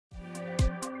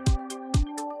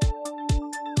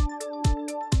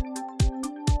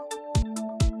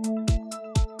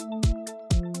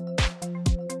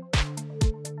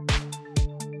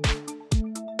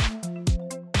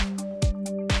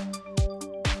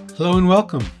Hello and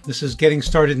welcome. This is Getting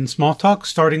Started in Smalltalk,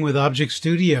 starting with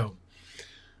ObjectStudio.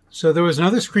 So there was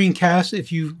another screencast,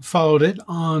 if you followed it,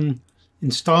 on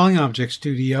installing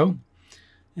ObjectStudio.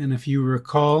 And if you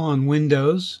recall, on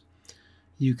Windows,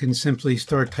 you can simply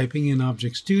start typing in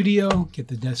ObjectStudio, get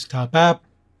the desktop app,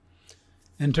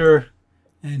 enter,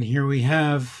 and here we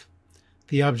have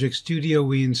the ObjectStudio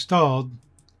we installed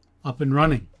up and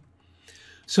running.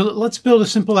 So let's build a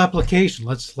simple application.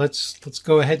 Let's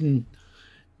go ahead and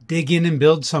dig in and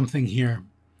build something here.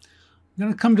 I'm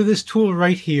going to come to this tool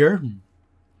right here,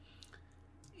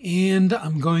 and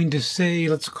I'm going to say,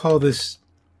 let's call this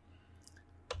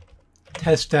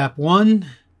Test App 1.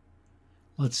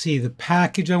 Let's see, the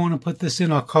package I want to put this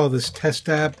in, I'll call this Test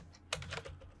App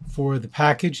for the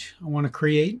package I want to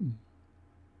create,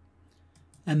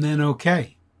 and then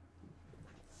OK.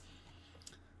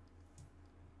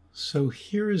 So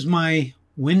here is my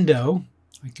window.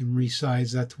 I can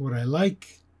resize that to what I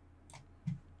like.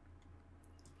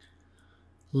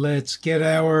 Let's get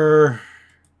our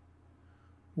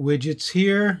widgets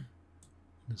here.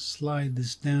 Slide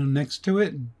this down next to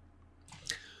it.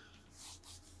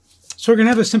 So we're going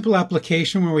to have a simple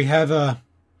application where we have a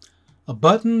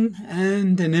button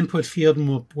and an input field,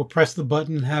 and we'll press the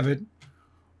button and have it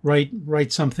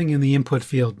write something in the input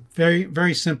field. Very,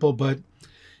 very simple, but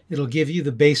it'll give you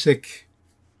the basic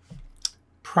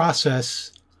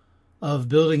process of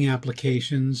building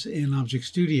applications in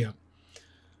ObjectStudio.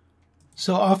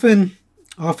 So often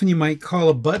you might call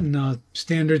a button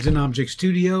standards in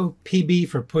ObjectStudio, PB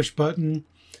for push button.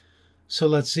 So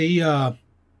let's see, I'm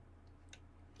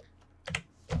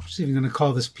going to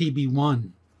call this PB1.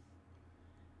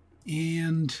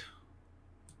 And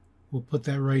we'll put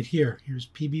that right here. Here's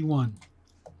PB1.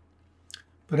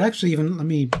 But actually, even let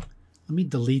me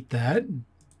delete that.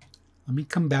 Let me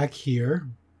come back here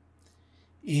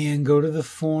and go to the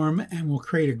form, and we'll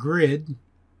create a grid.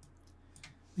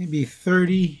 Maybe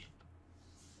 30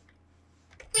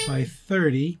 by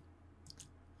 30.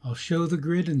 I'll show the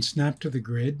grid and snap to the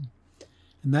grid,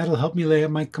 and that'll help me lay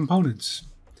out my components.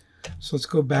 So let's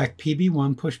go back,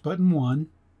 PB1, push button 1,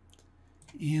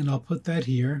 and I'll put that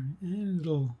here, and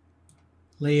it'll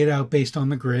lay it out based on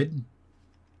the grid.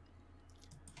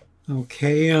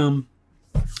 Okay,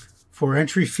 for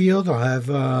entry field, I'll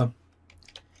have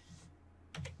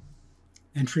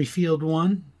entry field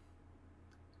 1.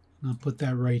 And I'll put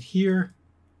that right here.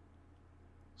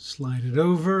 Slide it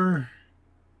over.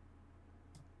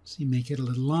 See, make it a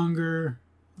little longer.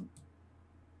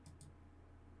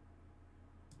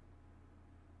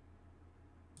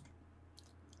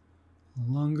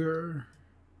 Longer.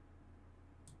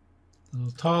 A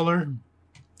little taller.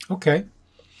 Okay.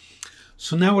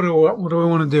 So now what do I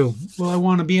want to do? Well, I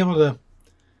want to be able to,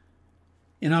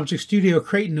 in ObjectStudio,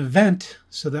 create an event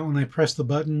so that when I press the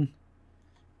button,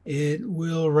 it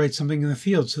will write something in the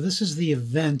field. So this is the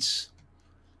events,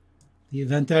 the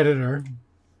event editor.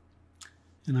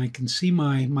 And I can see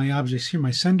my objects here,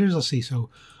 my senders. I'll see, so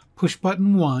push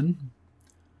button 1.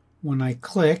 When I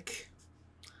click,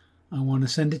 I want to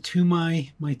send it to my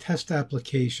test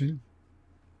application.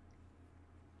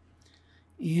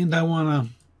 And I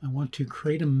want to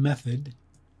create a method.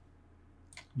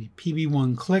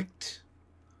 PB1 clicked.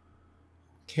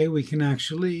 Okay, we can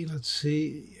actually, let's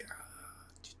see.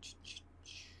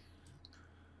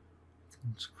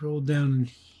 Scroll down in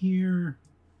here.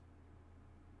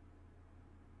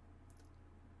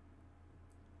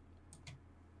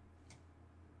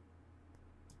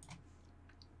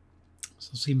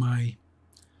 So see my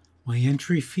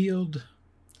entry field.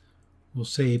 We'll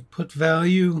say put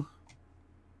value.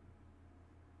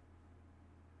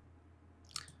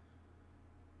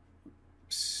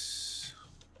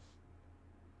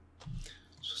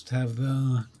 Have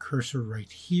the cursor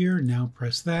right here. Now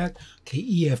press that.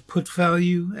 Okay, EF put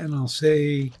value, and I'll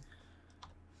say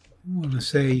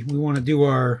we want to do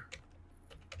our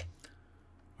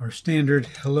standard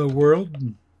hello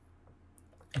world.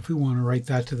 If we want to write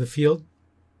that to the field.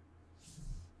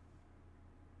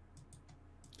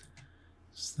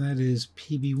 So that is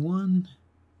PB1.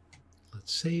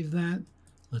 Let's save that.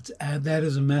 Let's add that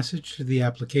as a message to the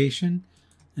application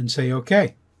and say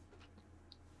OK.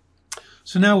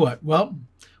 So now what? Well,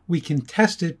 we can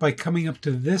test it by coming up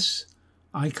to this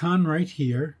icon right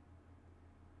here.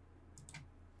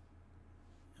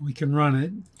 We can run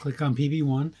it. Click on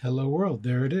PB1, hello world.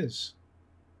 There it is.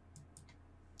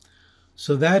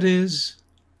 So that is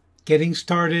getting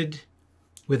started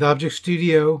with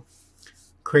ObjectStudio,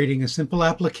 creating a simple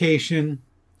application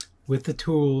with the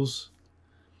tools.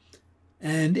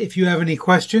 And if you have any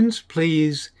questions,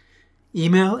 please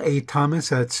email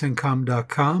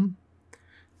athomas@cincom.com.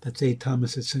 That's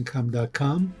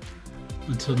athomas@cincom.com.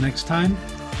 Until next time,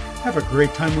 have a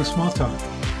great time with Smalltalk.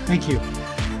 Thank you.